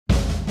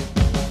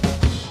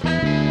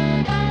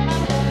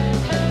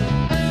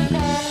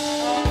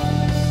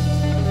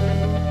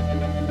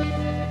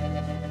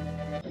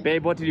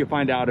Babe, what did you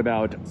find out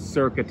about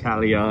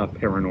Circitalia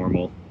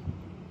Paranormal?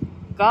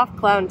 Goth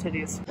clown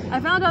titties. I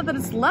found out that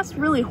it's less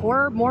really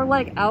horror, more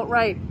like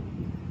outright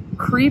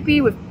creepy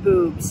with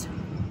boobs.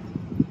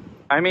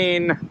 I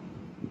mean,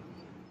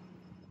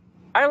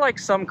 I like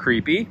some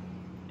creepy,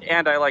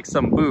 and I like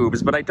some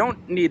boobs, but I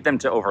don't need them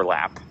to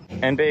overlap.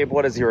 And babe,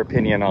 what is your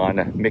opinion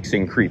on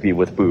mixing creepy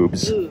with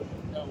boobs? Ooh,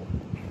 no.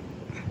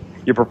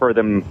 You prefer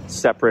them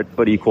separate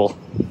but equal?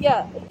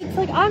 Yeah, it's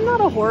like I'm not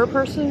a horror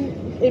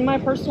person in my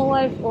personal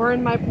life or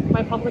in my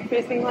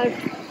public-facing life.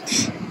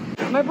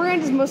 My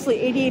brand is mostly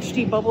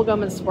ADHD,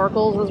 bubblegum, and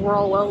sparkles, as we're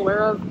all well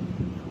aware of.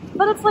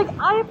 But it's like,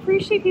 I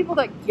appreciate people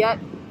that get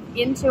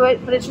into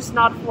it, but it's just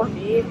not for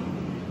me.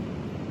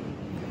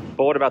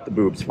 But what about the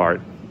boobs part?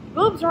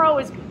 Boobs are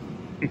always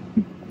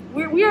good.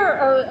 we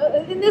are,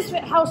 in this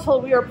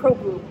household, we are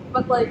pro-boob.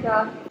 But like,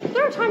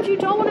 there are times you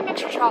don't want to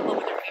mix your chocolate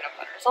with your peanut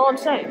butter. That's all I'm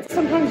saying.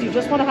 Sometimes you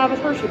just want to have a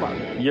Hershey bar.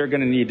 You're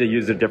gonna need to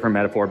use a different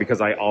metaphor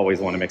because I always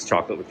want to mix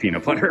chocolate with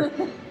peanut butter.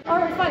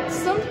 Alright, fine.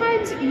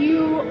 Sometimes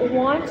you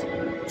want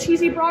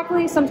cheesy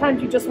broccoli,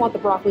 sometimes you just want the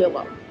broccoli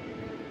alone.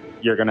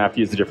 You're gonna have to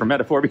use a different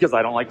metaphor because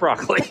I don't like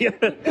broccoli.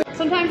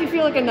 Sometimes you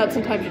feel like a nut,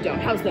 sometimes you don't.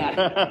 How's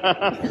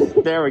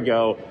that? There we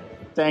go.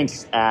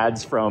 Thanks,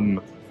 ads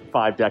from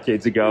 5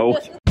 decades ago.